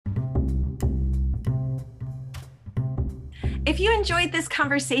If you enjoyed this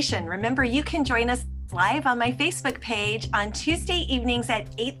conversation, remember you can join us live on my Facebook page on Tuesday evenings at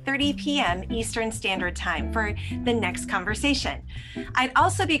 8:30 p.m. Eastern Standard Time for the next conversation. I'd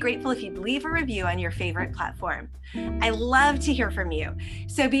also be grateful if you'd leave a review on your favorite platform. I love to hear from you,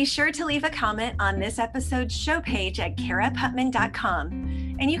 so be sure to leave a comment on this episode's show page at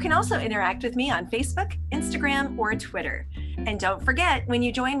karaputman.com. And you can also interact with me on Facebook, Instagram, or Twitter. And don't forget, when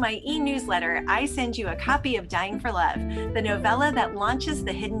you join my e-newsletter, I send you a copy of Dying for Love, the novella that launches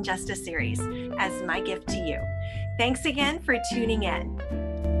the Hidden Justice series, as my gift to you. Thanks again for tuning in.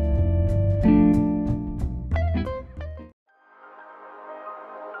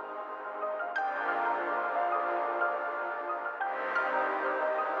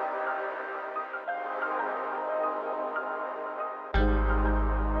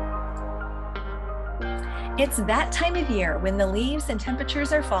 It's that time of year when the leaves and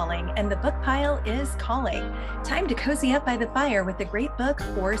temperatures are falling and the book pile is calling. Time to cozy up by the fire with a great book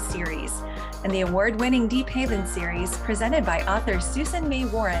or series. And the award-winning Deep Haven series, presented by author Susan May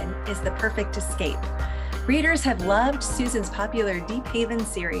Warren, is the perfect escape. Readers have loved Susan's popular Deep Haven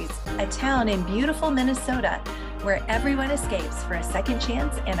series, a town in beautiful Minnesota where everyone escapes for a second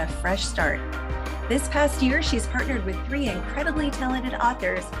chance and a fresh start. This past year, she's partnered with 3 incredibly talented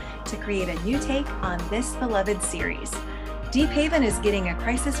authors to create a new take on this beloved series. Deep Haven is getting a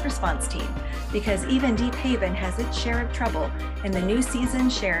crisis response team because even Deep Haven has its share of trouble, and the new season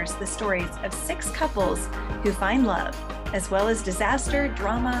shares the stories of 6 couples who find love, as well as disaster,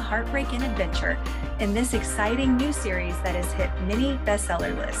 drama, heartbreak, and adventure in this exciting new series that has hit many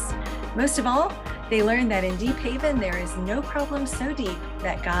bestseller lists. Most of all, they learn that in Deep Haven, there is no problem so deep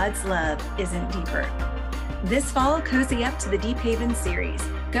that God's love isn't deeper. This fall, cozy up to the Deep Haven series.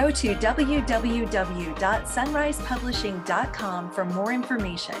 Go to www.sunrisepublishing.com for more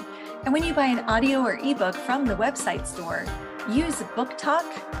information. And when you buy an audio or ebook from the website store, use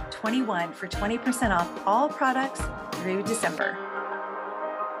BookTalk21 for 20% off all products through December.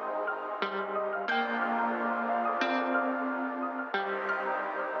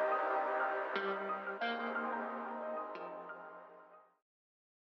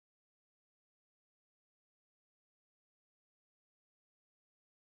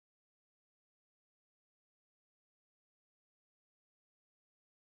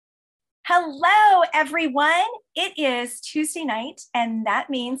 Hello, everyone. It is Tuesday night, and that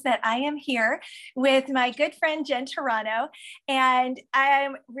means that I am here with my good friend, Jen Turano, and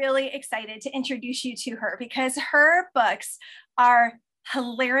I'm really excited to introduce you to her because her books are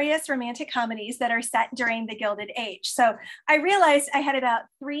hilarious romantic comedies that are set during the Gilded Age. So I realized I had about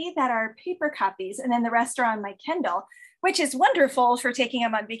 3 that are paper copies, and then the rest are on my Kindle, which is wonderful for taking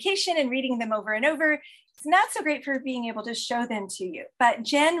them on vacation and reading them over and over. It's not so great for being able to show them to you, but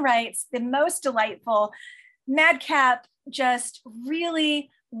Jen writes the most delightful, madcap, just really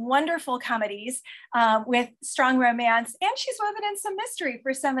wonderful comedies with strong romance, and she's woven in some mystery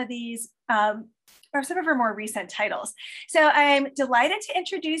for some of these, or some of her more recent titles. So I'm delighted to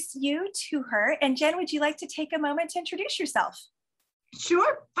introduce you to her. And Jen, would you like to take a moment to introduce yourself?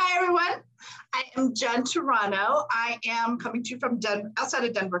 Sure. Hi, everyone. I am Jen Turano. I am coming to you from outside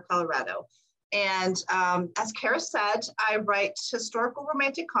of Denver, Colorado. And as Kara said, I write historical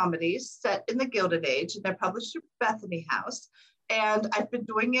romantic comedies set in the Gilded Age, and they're published through Bethany House. And I've been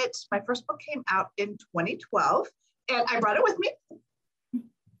doing it. My first book came out in 2012, and I brought it with me.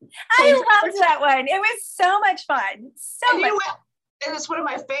 I loved that one. It was so much fun. And it's one of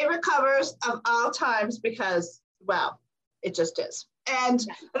my favorite covers of all times because, well, it just is. And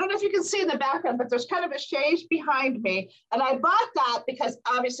I don't know if you can see in the background, but there's kind of a shade behind me. And I bought that because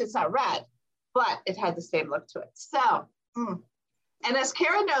obviously it's not red, but it had the same look to it. So, and as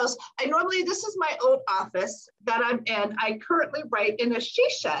Kara knows, this is my old office that I'm in. I currently write in a she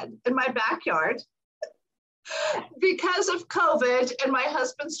shed in my backyard because of COVID, and my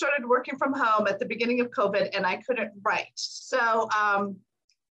husband started working from home at the beginning of COVID, and I couldn't write. So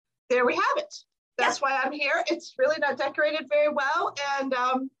there we have it. That's why I'm here. It's really not decorated very well, and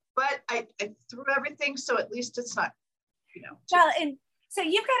but I threw everything, so at least it's not, Well, and so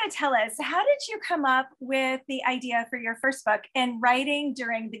you've got to tell us, how did you come up with the idea for your first book and writing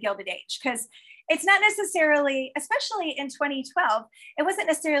during the Gilded Age? Because it's not necessarily, especially in 2012, it wasn't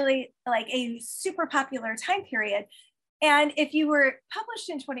necessarily like a super popular time period. And if you were published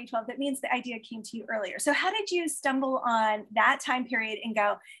in 2012, that means the idea came to you earlier. So how did you stumble on that time period and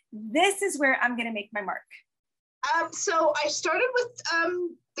go, this is where I'm going to make my mark? So I started with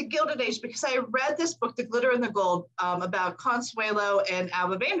the Gilded Age because I read this book, The Glitter and the Gold, about Consuelo and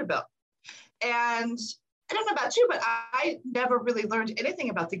Alva Vanderbilt. And I don't know about you, but I never really learned anything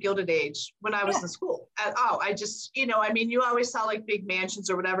about the Gilded Age when I was in school at all. I just, I mean, you always saw like big mansions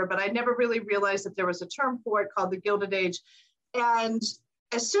or whatever, but I never really realized that there was a term for it called the Gilded Age. And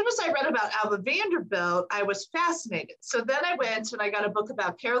as soon as I read about Alva Vanderbilt, I was fascinated. So then I went and I got a book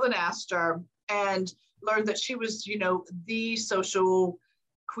about Carolyn Astor and learned that she was, the social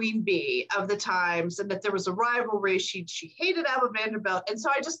queen bee of the times, and that there was a rivalry. She hated Alva Vanderbilt. And so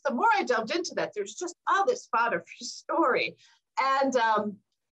the more I delved into that, there's just all this fodder for story. And,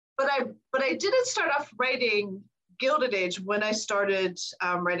 but I didn't start off writing Gilded Age when I started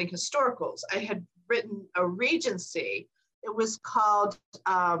writing historicals. I had written a Regency. It was called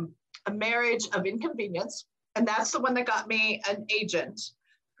A Marriage of Inconvenience. And that's the one that got me an agent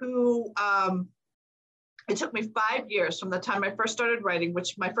who, it took me 5 years from the time I first started writing,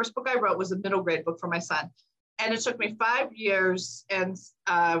 which my first book I wrote was a middle grade book for my son. And it took me 5 years and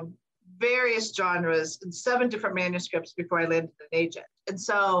various genres and 7 different manuscripts before I landed an agent. And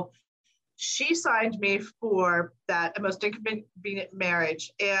so she signed me for that, A Most Inconvenient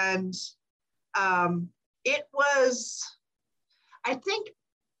Marriage. And it was, I think,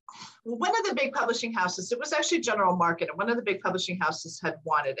 one of the big publishing houses, it was actually General Market, and one of the big publishing houses had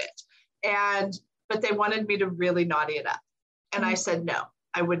wanted it. But they wanted me to really naughty it up. And I said, no,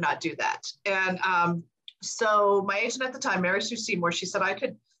 I would not do that. And so my agent at the time, Mary Sue Seymour, she said, I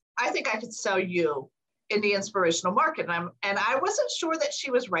think I could sell you in the inspirational market. And I wasn't sure that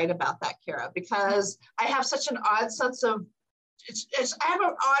she was right about that, Kara, because I have such an odd sense of, I have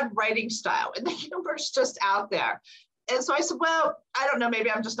an odd writing style, and the humor's just out there. And so I said, well, I don't know,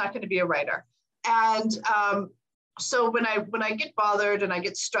 maybe I'm just not going to be a writer. And so when I get bothered and I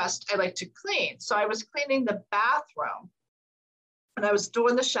get stressed, I like to clean. So I was cleaning the bathroom and I was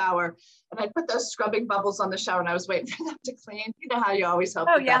doing the shower, and I put those scrubbing bubbles on the shower and I was waiting for them to clean. You know how you always hope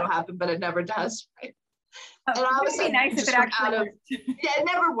that'll happen, but it never does, right? And all of a sudden, nice if it actually works. Yeah, it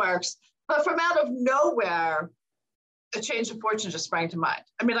never works. But from out of nowhere, A Change of Fortune just sprang to mind.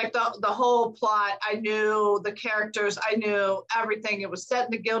 I mean, like the whole plot, I knew the characters, I knew everything. It was set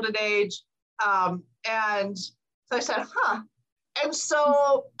in the Gilded Age. And so I said, And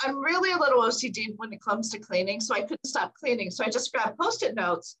so I'm really a little OCD when it comes to cleaning. So I couldn't stop cleaning. So I just grabbed Post-it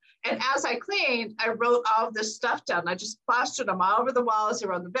notes. And as I cleaned, I wrote all of this stuff down. I just plastered them all over the walls. They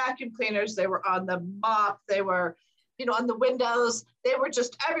were on the vacuum cleaners. They were on the mop. They were, on the windows. They were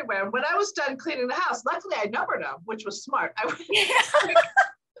just everywhere. And when I was done cleaning the house, luckily I numbered them, which was smart. Otherwise it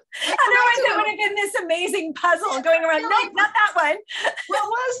would have been this amazing puzzle going around. No, not that one. What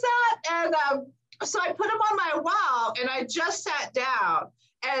was that? And so I put them on my wall, and I just sat down,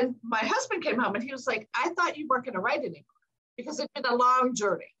 and my husband came home and he was like, I thought you weren't going to write anymore because it'd been a long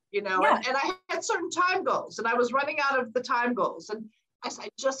journey, and I had certain time goals, and I was running out of the time goals. And I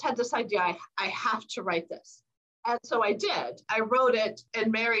just had this idea, I have to write this. And so I did. I wrote it,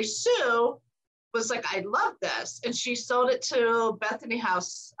 and Mary Sue was like, I love this. And she sold it to Bethany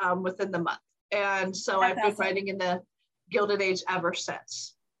House within the month. And so I've been writing in the Gilded Age ever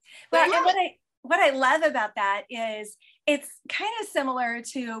since. Well, and what I love about that is it's kind of similar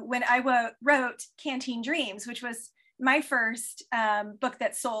to when I wrote Canteen Dreams, which was my first book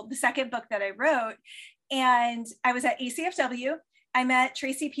that sold, the second book that I wrote. And I was at ACFW. I met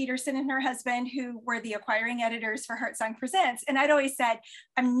Tracy Peterson and her husband, who were the acquiring editors for Heartsong Presents. And I'd always said,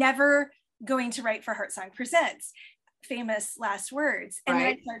 I'm never going to write for Heartsong Presents. Famous last words. And then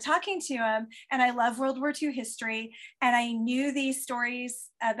I started talking to him, and I love World War II history. And I knew these stories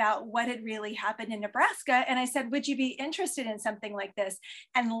about what had really happened in Nebraska. And I said, would you be interested in something like this?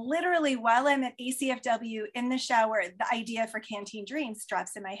 And literally while I'm at ACFW in the shower, the idea for Canteen Dreams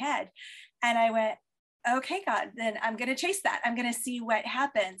drops in my head. And I went, okay, God, then I'm going to chase that. I'm going to see what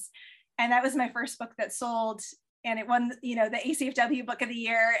happens. And that was my first book that sold, and it won, the ACFW Book of the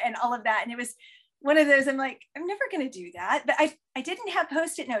Year and all of that. And it was one of those, I'm like, I'm never going to do that. But I didn't have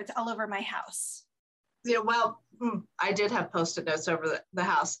Post-it notes all over my house. Yeah, well, I did have Post-it notes over the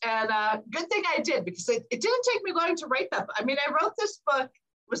house. And good thing I did, because it didn't take me long to write that. I mean, I wrote this book,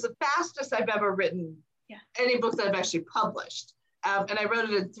 it was the fastest I've ever written any book that I've actually published. And I wrote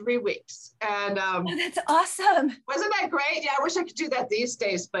it in 3 weeks. And that's awesome. Wasn't that great? Yeah, I wish I could do that these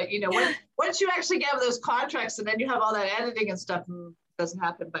days. But once you actually get those contracts and then you have all that editing and stuff, it doesn't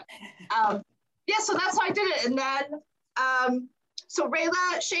happen. But so that's how I did it. And then, so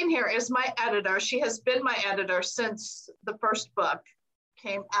Rayla Shanehair is my editor. She has been my editor since the first book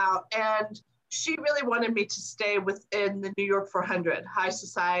came out. And she really wanted me to stay within the New York 400, high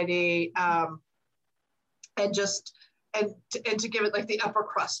society, and to give it like the upper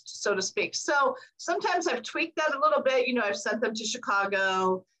crust, so to speak. So sometimes I've tweaked that a little bit. I've sent them to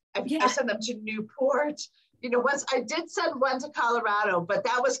Chicago. I sent them to Newport. Once I did send one to Colorado, but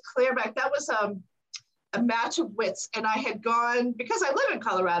that was clear back. That was a match of wits. And I had gone, because I live in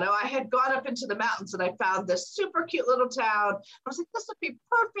Colorado, I had gone up into the mountains and I found this super cute little town. I was like, this would be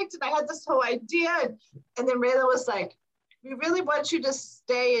perfect. And I had this whole idea. And then Rayla was like, we really want you to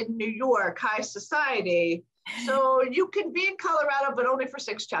stay in New York, high society. So you can be in Colorado, but only for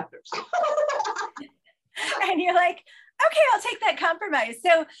 6 chapters. And you're like, okay, I'll take that compromise.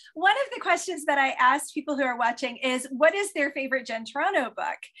 So one of the questions that I asked people who are watching is, what is their favorite Jen Toronto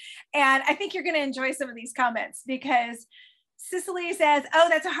book? And I think you're going to enjoy some of these comments, because Cicely says, oh,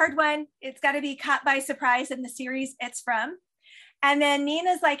 that's a hard one. It's got to be Caught by Surprise in the series it's from. And then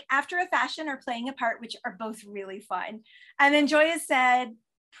Nina's like, After a Fashion or Playing a Part, which are both really fun. And then Joy has said,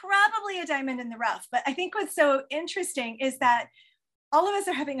 probably A Diamond in the Rough. But I think what's so interesting is that all of us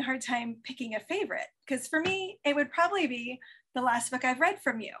are having a hard time picking a favorite, because for me, it would probably be the last book I've read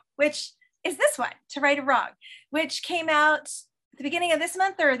from you, which is this one, To Right or Wrong, which came out at the beginning of this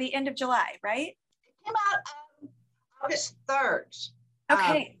month or the end of July, right? It came out August 3rd.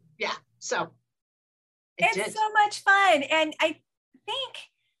 Okay. Yeah, so it's so much fun. And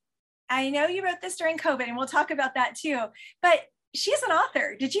I know you wrote this during COVID, and we'll talk about that too, but she's an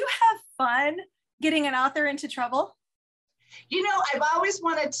author. Did you have fun getting an author into trouble? I've always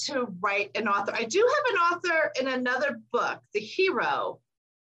wanted to write an author. I do have an author in another book, The Hero.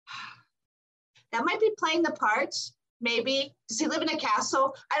 That might be playing the parts, maybe. Does he live in a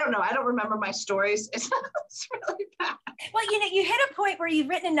castle? I don't know. I don't remember my stories. It's really bad. Well, you hit a point where you've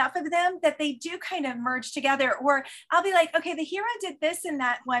written enough of them that they do kind of merge together. Or I'll be like, okay, the hero did this in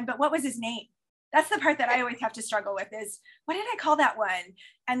that one, but what was his name? That's the part that I always have to struggle with, is what did I call that one?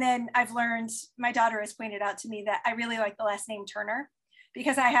 And then I've learned, my daughter has pointed out to me that I really like the last name Turner,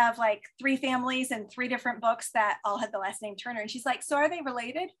 because I have like 3 families and 3 different books that all had the last name Turner. And she's like, so are they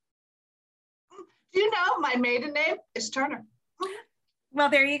related? Do you know my maiden name is Turner? Well,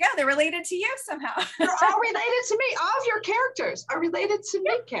 there you go. They're related to you somehow. They're all related to me. All of your characters are related to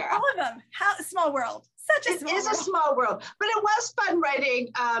me, Kara. All of them. How small world. Such a small world. It is a small world, but it was fun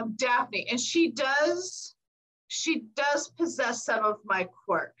writing Daphne, and she does possess some of my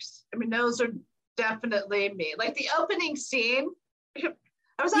quirks. I mean, those are definitely me. Like the opening scene,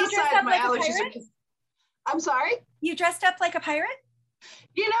 I was outside, my allergies are. I'm sorry? You dressed up like a pirate?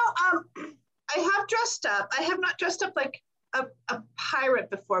 I have dressed up. I have not dressed up like a pirate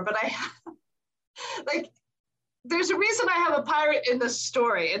before, but I have, there's a reason I have a pirate in this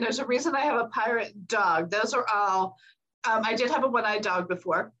story, and there's a reason I have a pirate dog. Those are all, I did have a one-eyed dog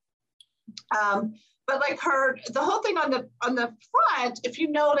before. But like the whole thing on the front, if you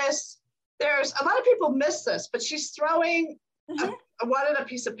notice, there's a lot of people miss this, but she's throwing a one in a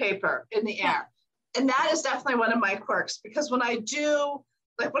piece of paper in the air. And that is definitely one of my quirks, because when I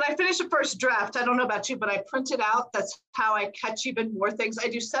finish a first draft, I don't know about you, but I print it out. That's how I catch even more things. I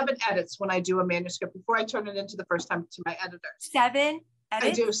do 7 edits when I do a manuscript before I turn it into the first time to my editor. 7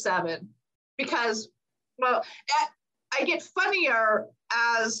 edits? I do 7 because, well, I get funnier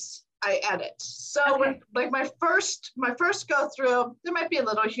as I edit. So when my first go through, there might be a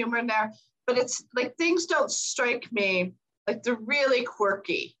little humor in there, but it's like things don't strike me like they're really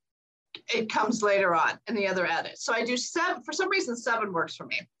quirky. It comes later on in the other edit. So I do 7, for some reason 7 works for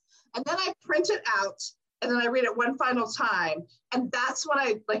me. And then I print it out, and then I read it one final time. And that's when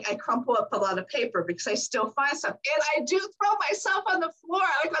I crumple up a lot of paper, because I still find stuff. And I do throw myself on the floor,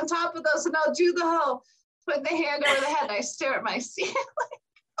 like on top of those, and I'll do the whole, put the hand over the head, and I stare at my ceiling.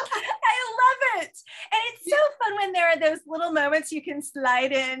 I love it. And it's so fun when there are those little moments you can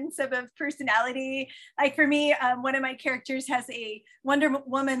slide in some of personality. Like for me, one of my characters has a Wonder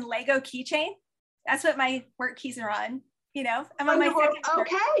Woman Lego keychain. That's what my work keys are on. I'm on my second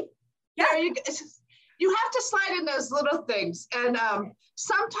okay. Yeah, you have to slide in those little things. And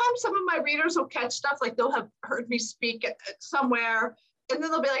sometimes some of my readers will catch stuff, like they'll have heard me speak somewhere, and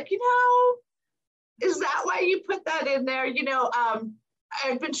then they'll be like, is that why you put that in there?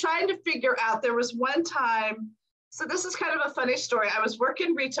 I've been trying to figure out, there was one time, so this is kind of a funny story. I was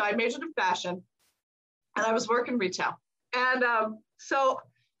working retail, I majored in fashion, and I was working retail. And so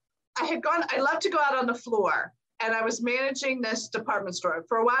I love to go out on the floor, and I was managing this department store.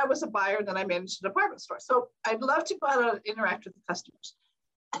 For a while I was a buyer, and then I managed a department store. So I'd love to go out and interact with the customers.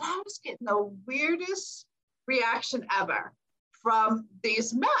 And I was getting the weirdest reaction ever from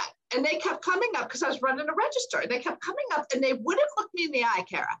these men. And they kept coming up, because I was running a register, and they kept coming up, and they wouldn't look me in the eye,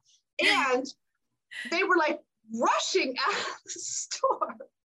 Kara. And they were like rushing out of the store.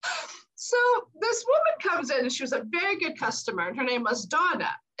 So this woman comes in, and she was a very good customer, and her name was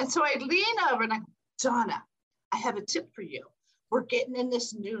Donna. And so I lean over and I go, Donna, I have a tip for you. we're getting in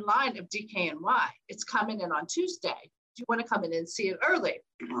this new line of DKNY. It's coming in on Tuesday. Do you want to come in and see it early?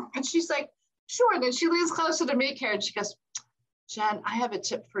 And she's like, sure. And then she leans closer to me, Karen. She goes, Jen, I have a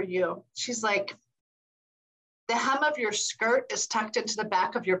tip for you. She's like, the hem of your skirt is tucked into the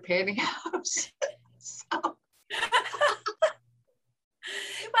back of your pantyhose. So. Well,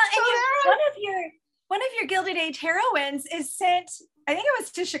 and one of your Gilded Age heroines is sent, I think it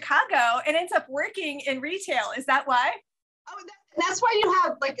was to Chicago, and ends up working in retail. Is that why? Oh, that's why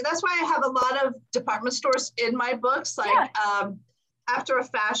that's why I have a lot of department stores in my books. After a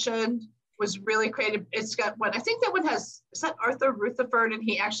Fashion was really creative. It's got one, I think that one is that Arthur Rutherford, and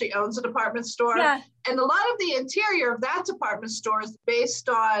he actually owns a department store. Yeah. And a lot of the interior of that department store is based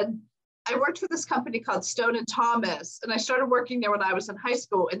on, I worked for this company called Stone and Thomas, and I started working there when I was in high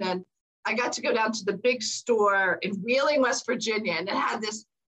school. And then I got to go down to the big store in Wheeling, West Virginia, and it had this,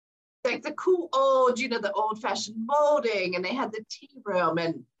 like the cool old, the old fashioned molding, and they had the tea room.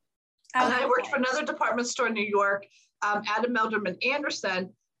 And I worked for another department store in New York, Adam Melderman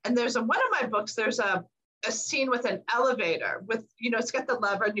Anderson. And there's one of my books, there's a scene with an elevator with, it's got the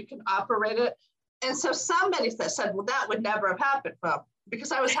lever and you can operate it. And so somebody said, well, that would never have happened. Well,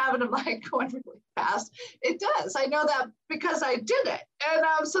 because I was having them going really fast. It does. I know that because I did it. And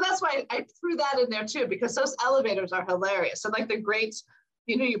so that's why I threw that in there too, because those elevators are hilarious. And like the grates,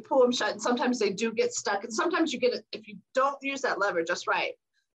 you pull them shut and sometimes they do get stuck. And sometimes you get it, if you don't use that lever just right,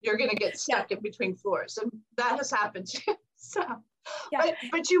 you're going to get stuck in between floors. And that has happened too. So. Yeah.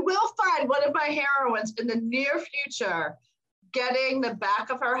 But you will find one of my heroines in the near future getting the back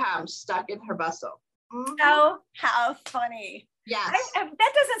of her hem stuck in her bustle. Mm-hmm. Oh, how funny. Yes. That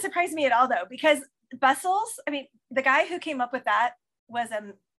doesn't surprise me at all, though, because bustles, I mean, the guy who came up with that was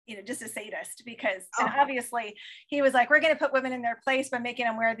just a sadist, because and obviously he was like, we're going to put women in their place by making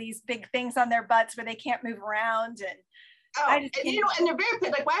them wear these big things on their butts where they can't move around. And and they're very,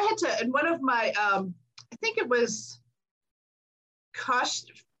 like, I had to, in one of my, I think it was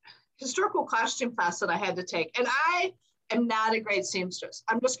historical costume class that I had to take. And I am not a great seamstress.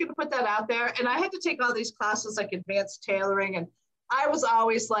 I'm just going to put that out there. And I had to take all these classes like advanced tailoring. And I was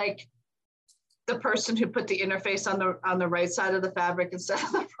always like the person who put the interface on the right side of the fabric instead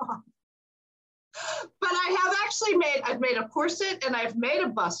of the wrong. But I have actually I've made a corset and I've made a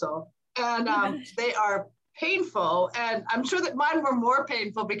bustle, and they are painful. And I'm sure that mine were more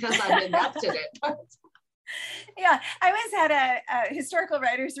painful because I'm inept at it. Yeah, I was at a historical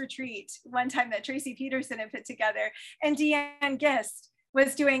writers retreat one time that Tracy Peterson had put together, and Deanne Gist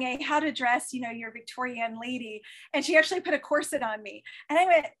was doing a how to dress, your Victorian lady, and she actually put a corset on me, and I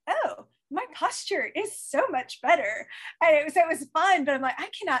went, oh, my posture is so much better. And it was fun, but I'm like, I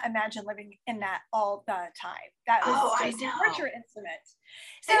cannot imagine living in that all the time. That was just a torture instrument.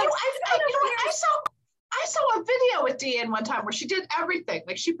 So I saw a video with Deanne one time where she did everything.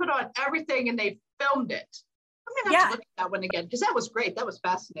 Like she put on everything and they filmed it. I'm gonna have to look at that one again because that was great. That was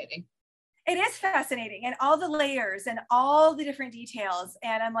fascinating. It is fascinating, and all the layers and all the different details.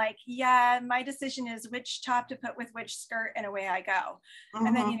 And I'm like, yeah, my decision is which top to put with which skirt, and away I go. Mm-hmm.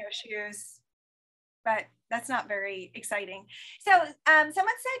 And then, shoes, but that's not very exciting. So someone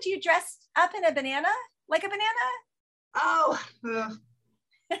said you dressed up in a banana, like a banana? Oh, yeah,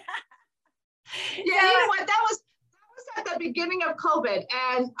 you know what? That was at the beginning of COVID.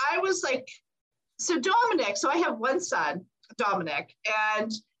 And I was like, so Dominic, so I have one son, Dominic,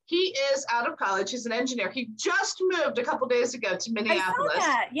 and he is out of college. He's an engineer. He just moved a couple days ago to Minneapolis. I saw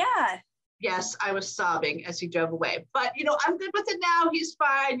that. Yeah. Yes, I was sobbing as he drove away. But, I'm good with it now. He's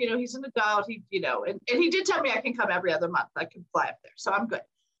fine. He's an adult. And he did tell me I can come every other month. I can fly up there. So I'm good.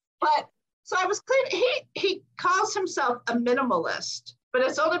 But so I was clear. He calls himself a minimalist, but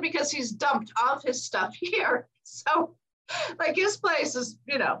it's only because he's dumped all of his stuff here. So like his place is,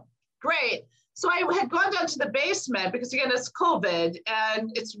 great. So I had gone down to the basement because, again, it's COVID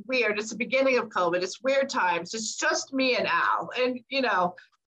and it's weird. It's the beginning of COVID. It's weird times. It's just me and Al. And,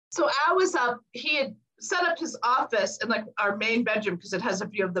 so Al was up. He had set up his office in like our main bedroom because it has a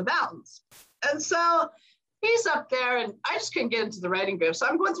view of the mountains. And so he's up there and I just couldn't get into the writing room. So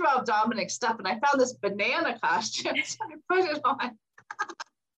I'm going through all Dominic's stuff and I found this banana costume. So I put it on. I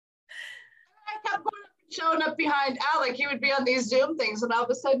kept showing up behind Al, like he would be on these Zoom things, and all of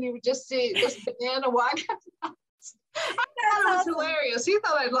a sudden you would just see this banana walk. I thought it was hilarious. He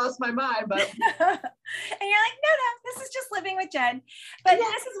thought I'd lost my mind, but and you're like, no, this is just living with Jen. But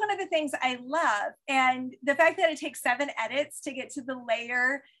this is one of the things I love, and the fact that it takes 7 edits to get to the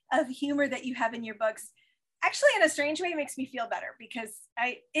layer of humor that you have in your books. Actually, in a strange way, makes me feel better because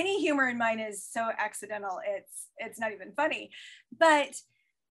any humor in mine is so accidental. It's not even funny, but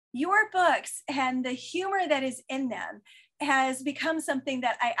your books and the humor that is in them has become something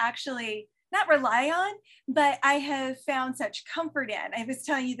that I actually not rely on, but I have found such comfort in. I was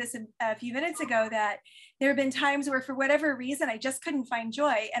telling you this a few minutes ago, that there have been times where for whatever reason, I just couldn't find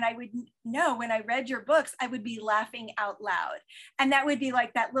joy. And I would know when I read your books, I would be laughing out loud. And that would be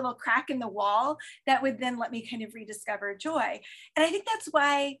like that little crack in the wall that would then let me kind of rediscover joy. And I think that's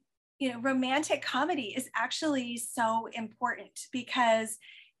why, you know, romantic comedy is actually so important, because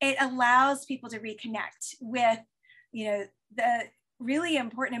it allows people to reconnect with, you know, the really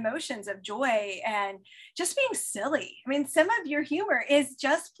important emotions of joy and just being silly. I mean, some of your humor is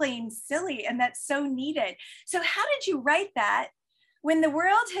just plain silly, and that's so needed. So how did you write that when the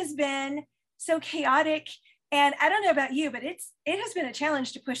world has been so chaotic? And I don't know about you, but it has been a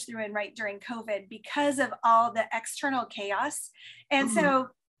challenge to push through and write during COVID because of all the external chaos. And so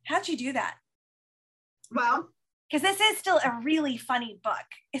how'd you do that? Well, because this is still a really funny book.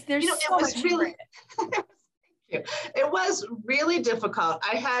 There's so much humor in it. It was really difficult.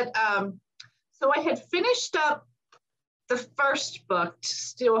 I had finished up the first book, To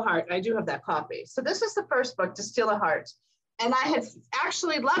Steal a Heart. I do have that copy. So this is the first book, To Steal a Heart. And I had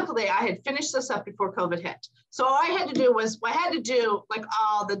actually, luckily, I had finished this up before COVID hit. So all I had to do was, I had to do like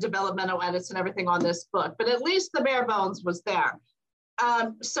all the developmental edits and everything on this book, but at least the bare bones was there.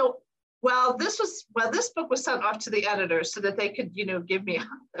 This book was sent off to the editors so that they could, you know, give me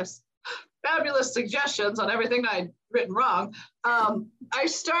this fabulous suggestions on everything I'd written wrong. I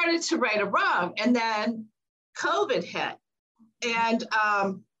started to write it wrong, and then COVID hit, and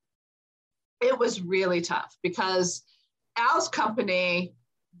it was really tough because Al's company,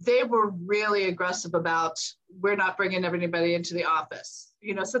 they were really aggressive about, we're not bringing everybody into the office,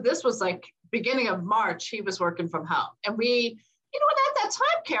 you know. So this was like beginning of March, he was working from home, and we, you know, and at that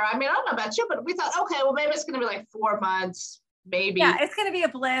time, Kara, I mean, I don't know about you, but we thought, okay, well, maybe it's going to be like 4 months. Maybe. Yeah, it's going to be a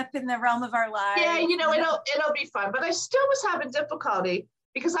blip in the realm of our lives. Yeah, you know, it'll be fun. But I still was having difficulty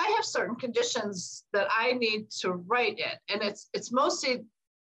because I have certain conditions that I need to write in. And it's mostly,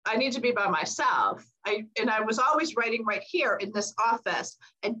 I need to be by myself. I was always writing right here in this office,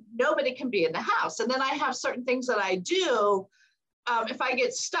 and nobody can be in the house. And then I have certain things that I do. If I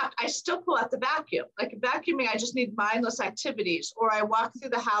get stuck, I still pull out the vacuum. Like vacuuming, I just need mindless activities. Or I walk through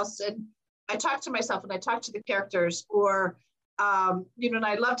the house and I talk to myself and I talk to the characters, or you know, and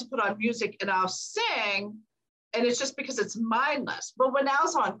I love to put on music and I'll sing, and it's just because it's mindless. But when I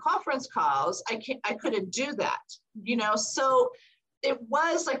was on conference calls, I couldn't do that, you know. So it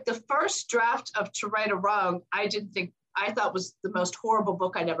was like the first draft of To Right or Wrong, I thought was the most horrible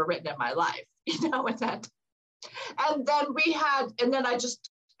book I'd ever written in my life, you know, with that. And then I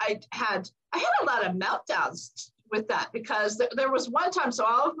had a lot of meltdowns with that, because there was one time, so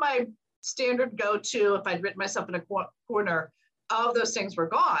all of my standard go-to, if I'd written myself in a corner, all of those things were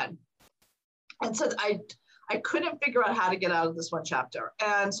gone. And so I couldn't figure out how to get out of this one chapter.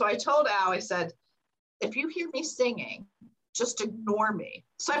 And so I told Al, I said, if you hear me singing, just ignore me.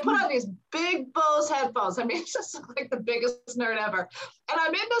 So I put on these big Bose headphones. I mean, it's just like the biggest nerd ever. And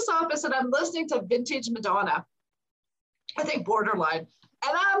I'm in this office and I'm listening to vintage Madonna, I think Borderline.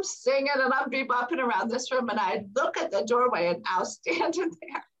 And I'm singing and I'm bebopping around this room, and I look at the doorway and Al's standing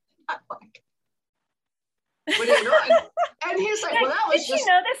there. I'm like, what are you doing? And he's like, well, that was just, you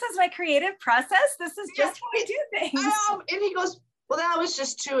know, this is my creative process. This is just how I do things. And he goes, well, that was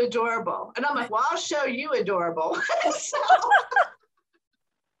just too adorable. And I'm like, well, I'll show you adorable. So,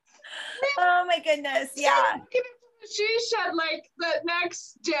 oh my goodness. Yeah. She said like the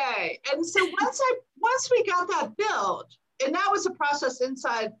next day. And so once we got that build, and that was a process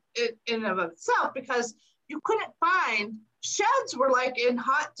inside in of itself, because you couldn't find, sheds were like in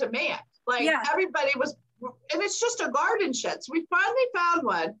hot demand. Like everybody was, and it's just a garden shed. So we finally found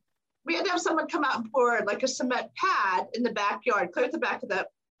one. We had to have someone come out and pour like a cement pad in the backyard, clear the back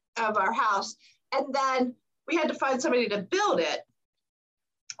of our house. And then we had to find somebody to build it.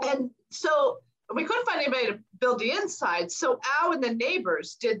 And so we couldn't find anybody to build the inside. So Al and the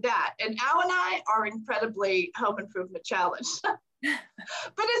neighbors did that. And Al and I are incredibly home improvement challenged. But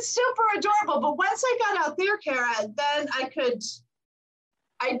it's super adorable. But once I got out there, Kara, then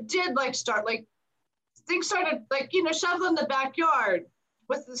I did like start, like things started like, you know, shoveling the backyard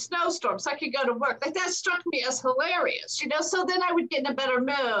with the snowstorm so I could go to work. Like that struck me as hilarious, you know? So then I would get in a better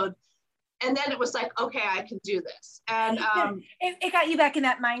mood. And then it was like, okay, I can do this. And it got you back in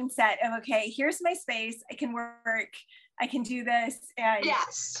that mindset of, okay, here's my space. I can work. I can do this. And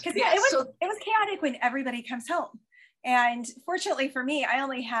yes, because it was chaotic when everybody comes home. And fortunately for me,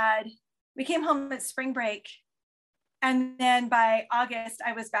 we came home at spring break. And then by August,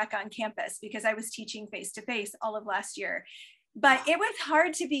 I was back on campus because I was teaching face-to-face all of last year. But it was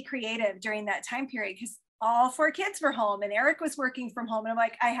hard to be creative during that time period because all 4 kids were home and Eric was working from home. And I'm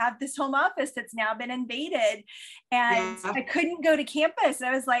like, I have this home office that's now been invaded and I couldn't go to campus. And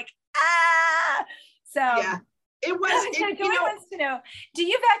I was like, ah. So yeah, it was. Joy wants to know, do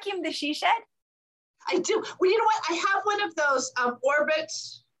you vacuum the she shed? I do. Well, you know what? I have one of those Orbit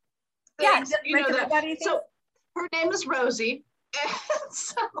things. So her name is Rosie. And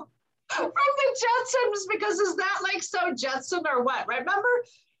so from the Jetsons, because is that like so Jetson or what? Right? Remember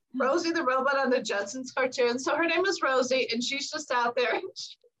Rosie the robot on the Jetsons cartoon? So her name is Rosie, and she's just out there. And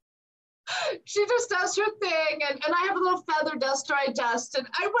she just does her thing, and I have a little feather duster I dust, and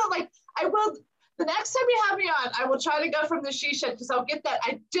I will. The next time you have me on, I will try to go from the she shed because I'll get that.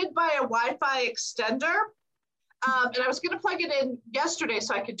 I did buy a Wi-Fi extender, and I was going to plug it in yesterday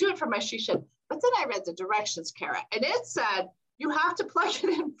so I could do it from my she shed. But then I read the directions, Kara, and it said you have to plug it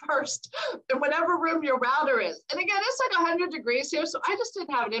in first in whatever room your router is. And again, it's like 100 degrees here, so I just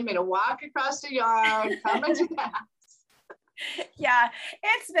didn't have it in me to walk across the yard, come and do that. Yeah,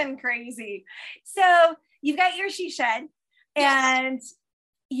 it's been crazy. So you've got your she shed, and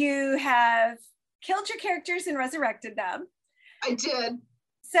you have killed your characters and resurrected them. I did.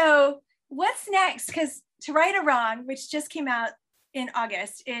 So what's next? Because To Right or Wrong, which just came out in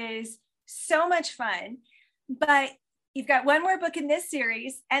August, is so much fun. But you've got one more book in this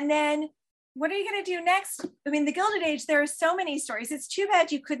series. And then what are you going to do next? I mean, the Gilded Age, there are so many stories. It's too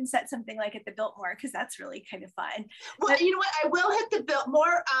bad you couldn't set something like at the Biltmore, because that's really kind of fun. Well, you know what? I will hit the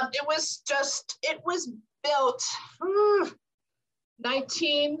Biltmore. It was built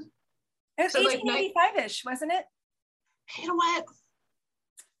 1885-ish, wasn't it? You know what?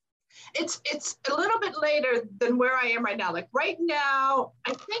 It's a little bit later than where I am right now. Like right now,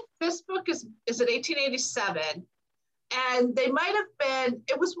 I think this book is at 1887. And they might have been,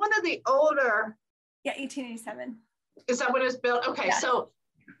 it was one of the older. Yeah, 1887. Is that when it was built? Okay, yeah. So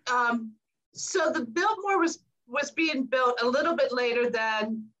the Biltmore was being built a little bit later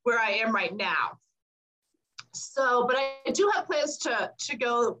than where I am right now. So, but I do have plans to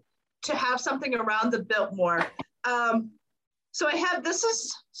go to have something around the Biltmore. So I have, this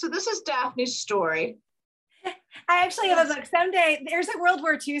is Daphne's story. I actually have a book. Someday, there's a World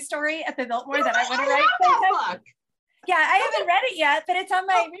War II story at the Biltmore that I want to write. That book. Yeah, I haven't read it yet, but it's on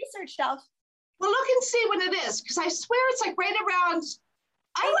my research shelf. Well, look and see when it is, because I swear it's like right around,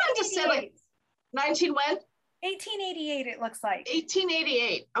 I wanted to say like 19 when? 1888, it looks like.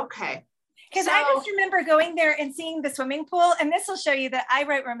 1888, okay. Because I just remember going there and seeing the swimming pool, and this will show you that I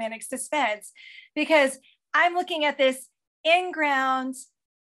write romantic suspense, because I'm looking at this in-ground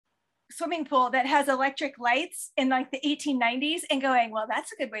swimming pool that has electric lights in like the 1890s and going, well,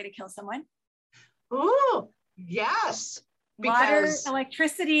 that's a good way to kill someone. Ooh, yes. Water,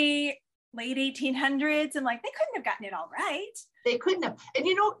 electricity, late 1800s, and like they couldn't have gotten it all right. They couldn't have. And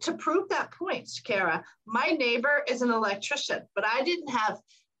you know, to prove that point, Kara, my neighbor is an electrician, but I didn't have,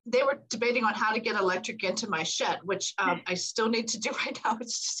 they were debating on how to get electric into my shed, which I still need to do right now.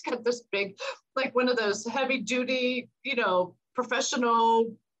 It's just got this big, like one of those heavy duty, you know,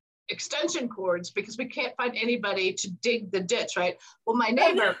 professional extension cords, because we can't find anybody to dig the ditch, right? Well, my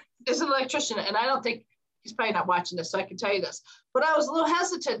neighbor is an electrician, and I don't think, he's probably not watching this, so I can tell you this, but I was a little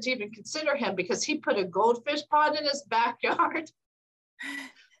hesitant to even consider him because he put a goldfish pond in his backyard.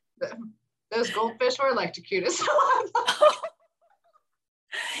 Those goldfish were electrocuted. So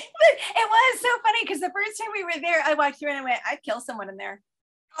it was so funny because the first time we were there, I walked through and I went, I'd kill someone in there.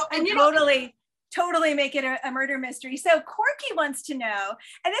 Oh, and you totally make it a murder mystery. So Corky wants to know,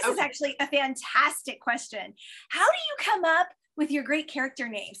 and this is actually a fantastic question. How do you come up with your great character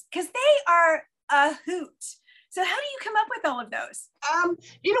names? Because they are a hoot. So how do you come up with all of those?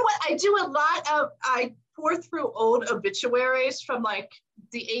 You know what? I do a lot of, I pour through old obituaries from like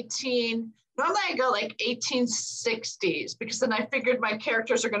the normally I go like 1860s, because then I figured my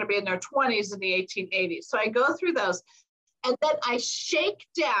characters are going to be in their 20s in the 1880s. So I go through those, and then I shake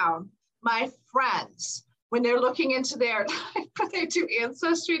down my friends when they're looking into their, they do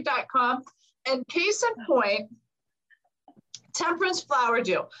Ancestry.com. And case in point, Temperance Flower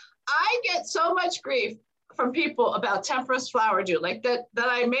Dew. I get so much grief from people about Temperance Flower Dew, like that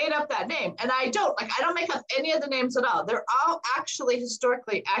I made up that name. And I don't make up any of the names at all. They're all actually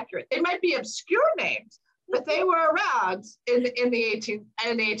historically accurate. They might be obscure names, but they were around in the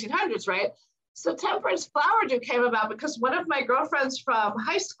 1800s, right? So Temperance Flower Dew came about because one of my girlfriends from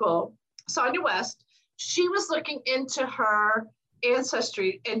high school, Sonia West, she was looking into her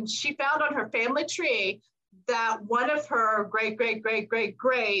ancestry, and she found on her family tree that one of her great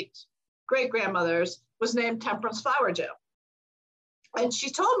grandmothers was named Temperance Flower Dew. And she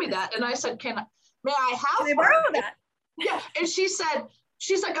told me that, and I said, may I have Can I borrow that? Yeah, and she said,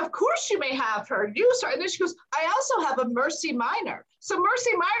 she's like, of course you may have her, use her. And then she goes, I also have a Mercy Minor. So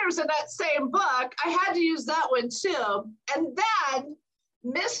Mercy Minor's in that same book. I had to use that one too. And then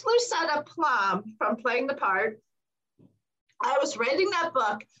Miss Lucetta Plum, from playing the part, I was reading that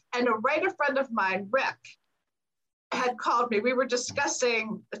book, and a writer friend of mine, Rick, had called me. We were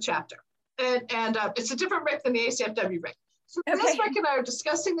discussing a chapter. And it's a different Rick than the ACFW Rick. So this Rick and I are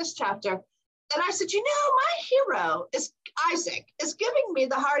discussing this chapter. And I said, you know, my hero is Isaac, is giving me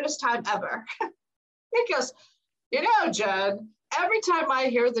the hardest time ever. He goes, you know, Jen, every time I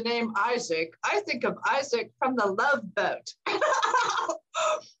hear the name Isaac, I think of Isaac from the Love Boat.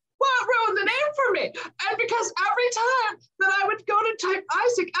 Well, it ruined the name for me. And because every time that I would go to type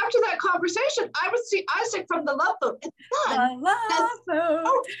Isaac after that conversation, I would see Isaac from the Love Boat. And then, the Love Boat.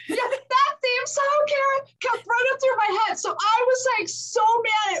 Oh, yeah, that theme song, Karen, kept running through my head. So I was like so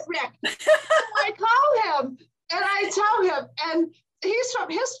mad at Rick. I call him and I tell him, and he's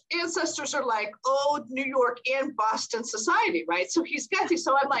from, his ancestors are like old New York and Boston society, right? So he's got these.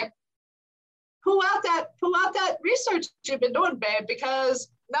 So I'm like, pull out that research you've been doing, babe, because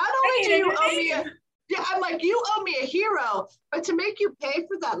not only do you owe me I'm like, you owe me a hero, but to make you pay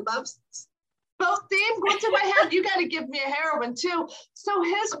for that Love Boat theme going through my head, you got to give me a heroine too. So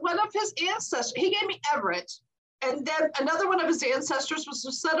one of his ancestors, he gave me Everett, and then another one of his ancestors was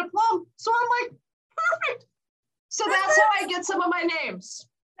Lucetta Plum. So I'm like, perfect. So that's how I get some of my names.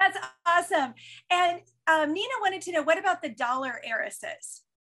 That's awesome. And Nina wanted to know, what about the Dollar Heiresses?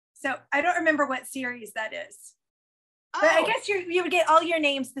 So I don't remember what series that is. But I guess you would get all your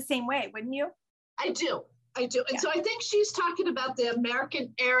names the same way, wouldn't you? I do. And so I think she's talking about the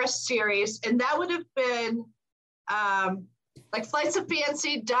American Heiress series, and that would have been like Flights of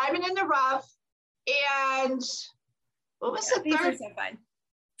Fancy, Diamond in the Rough, and what was the third? These are so fun.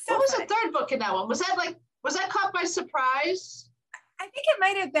 What was the third book in that one? Was that Caught by Surprise? I think it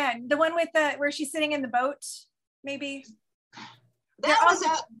might have been the one with where she's sitting in the boat, maybe. That was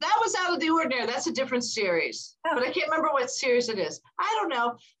out of the ordinary. That's a different series, but I can't remember what series it is. I don't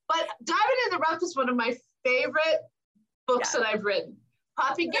know. But Diamond in the Rough is one of my favorite books that I've written.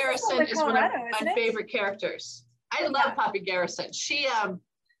 Poppy Garrison is one of my favorite characters. I love Poppy Garrison. She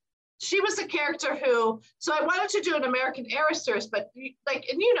was a character who. So I wanted to do an American Heiress, but like,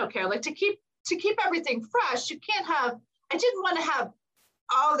 and you know, Carol, like to keep everything fresh, you can't have. I didn't want to have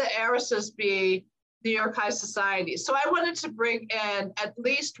all the heiresses be New York High Society. So I wanted to bring in at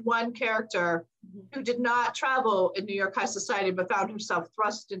least one character who did not travel in New York High Society, but found herself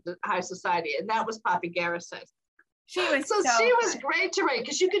thrust into high society. And that was Poppy Garrison. She was great to write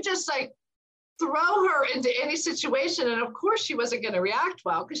because you could just like throw her into any situation. And of course she wasn't going to react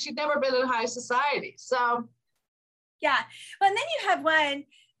well because she'd never been in high society. So. Yeah. Well, and then you have one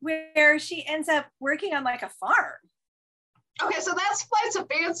where she ends up working on like a farm. Okay, so that's Flights of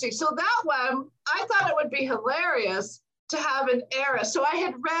Fancy. So that one, I thought it would be hilarious to have an heiress. So I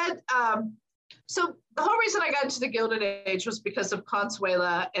had read, so the whole reason I got into the Gilded Age was because of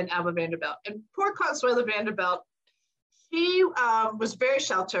Consuela and Alva Vanderbilt. And poor Consuela Vanderbilt, she was very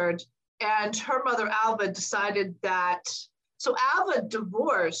sheltered, and her mother Alva decided that, so Alva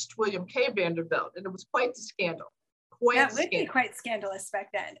divorced William K. Vanderbilt, and it was quite the scandal. That would be quite scandalous back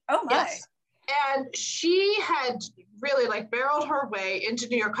then. Oh my. Yes. And she had really like barreled her way into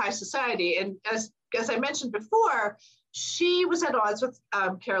New York high society. And as I mentioned before, she was at odds with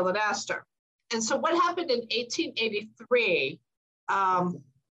Carolyn Astor. And so what happened in 1883, I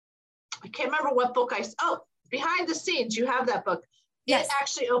can't remember what book Behind the Scenes, you have that book. Yes. It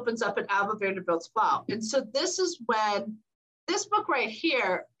actually opens up in Alva Vanderbilt's file. And so this book right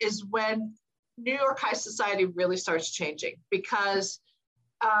here is when New York high society really starts changing, because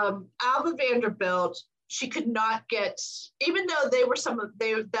Alva Vanderbilt, she could not get, even though that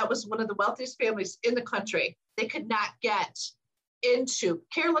was one of the wealthiest families in the country, they could not get into,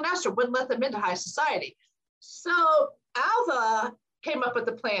 Carolyn Astor wouldn't let them into high society. So Alva came up with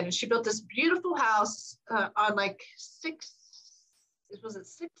a plan, and she built this beautiful house on like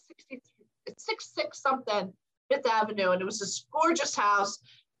 666 something Fifth Avenue. And it was this gorgeous house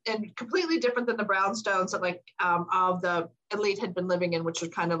and completely different than the brownstones that like all of the elite had been living in, which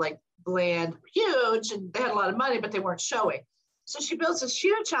was kind of like bland, huge, and they had a lot of money, but they weren't showing. So she builds this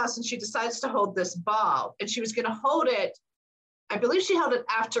huge house, and she decides to hold this ball, and she was going to hold it, I believe she held it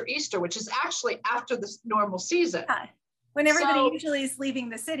after Easter, which is actually after this normal season. Yeah. When everybody usually is leaving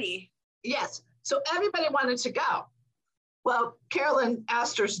the city. Yes. So everybody wanted to go. Well, Carolyn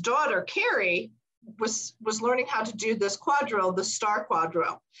Astor's daughter, Carrie, was learning how to do this quadrille, the star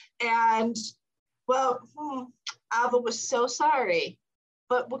quadrille. And well, Alva was so sorry,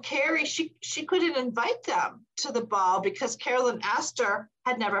 But with Carrie, she couldn't invite them to the ball because Carolyn Astor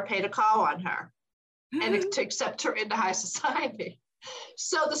had never paid a call on her and to accept her into high society.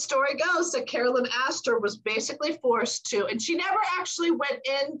 So the story goes that Carolyn Astor was basically forced to, and she never actually went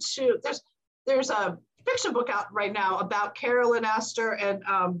into, there's a fiction book out right now about Carolyn Astor and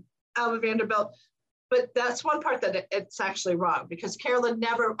Alva Vanderbilt, but that's one part that it's actually wrong because Carolyn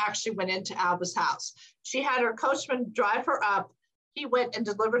never actually went into Alva's house. She had her coachman drive her up. He went and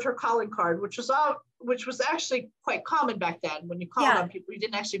delivered her calling card, which was actually quite common back then. When you called on people, you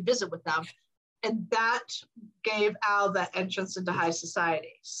didn't actually visit with them. And that gave Alva entrance into high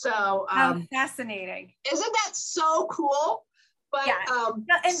society. So fascinating. Isn't that so cool? But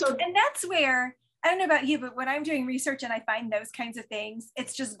and that's where, I don't know about you, but when I'm doing research and I find those kinds of things,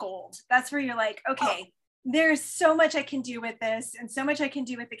 it's just gold. That's where you're like, okay, there's so much I can do with this and so much I can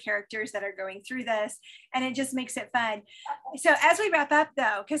do with the characters that are going through this. And it just makes it fun. So as we wrap up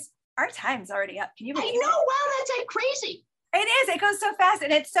though, because our time's already up. Can you believe it? I know, wow, that's like crazy. It is, it goes so fast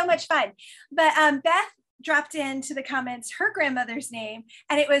and it's so much fun. But Beth dropped into the comments her grandmother's name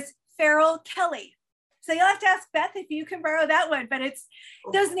and it was Farrell Kelly. So you'll have to ask Beth if you can borrow that one, but it's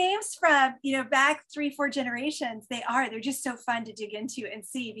those names from, back 3-4 generations, they're just so fun to dig into and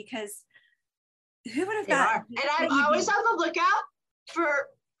see because who would have thought? And I'm always on the lookout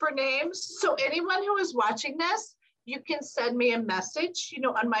for names. So anyone who is watching this, you can send me a message,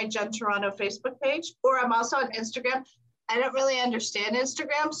 on my Jen Toronto Facebook page, or I'm also on Instagram. I don't really understand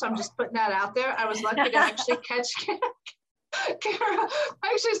Instagram, so I'm just putting that out there. I was lucky to actually catch Kara.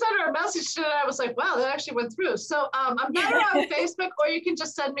 I actually sent her a message today. I was like, wow, that actually went through. So I'm better on Facebook, or you can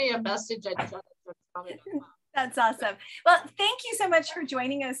just send me a message. That's awesome. Well, thank you so much for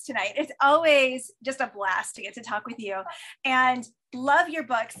joining us tonight. It's always just a blast to get to talk with you and love your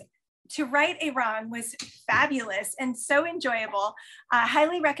books. To Right a Wrong was fabulous and so enjoyable.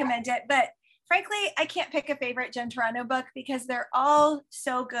 Highly recommend it. But frankly, I can't pick a favorite Jen Toronto book because they're all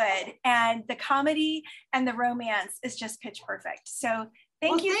so good. And the comedy and the romance is just pitch perfect. So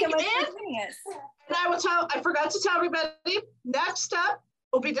thank you so much for joining us. And I forgot to tell everybody, next up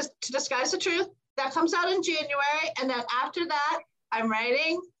will be just To Disguise the Truth. That comes out in January. And then after that, I'm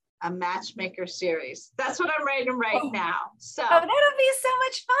writing a matchmaker series. That's what I'm writing right now. So that'll be so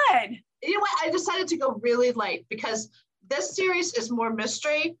much fun. You know what? I decided to go really light because this series is more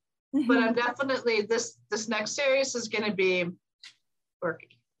mystery. But I'm definitely, this next series is going to be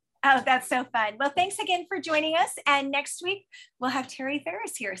quirky. Oh, that's so fun. Well, thanks again for joining us. And next week, we'll have Terry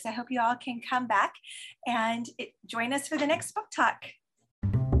Ferris here. So I hope you all can come back and join us for the next book talk.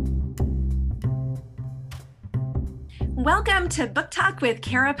 Welcome to Book Talk with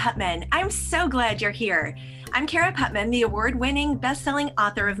Kara Putman. I'm so glad you're here. I'm Kara Putman, the award-winning, best-selling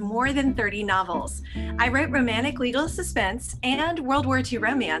author of more than 30 novels. I write romantic legal suspense and World War II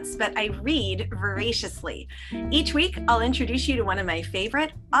romance, but I read voraciously. Each week, I'll introduce you to one of my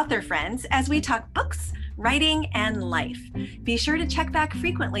favorite author friends as we talk books, writing, and life. Be sure to check back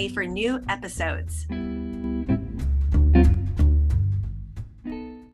frequently for new episodes.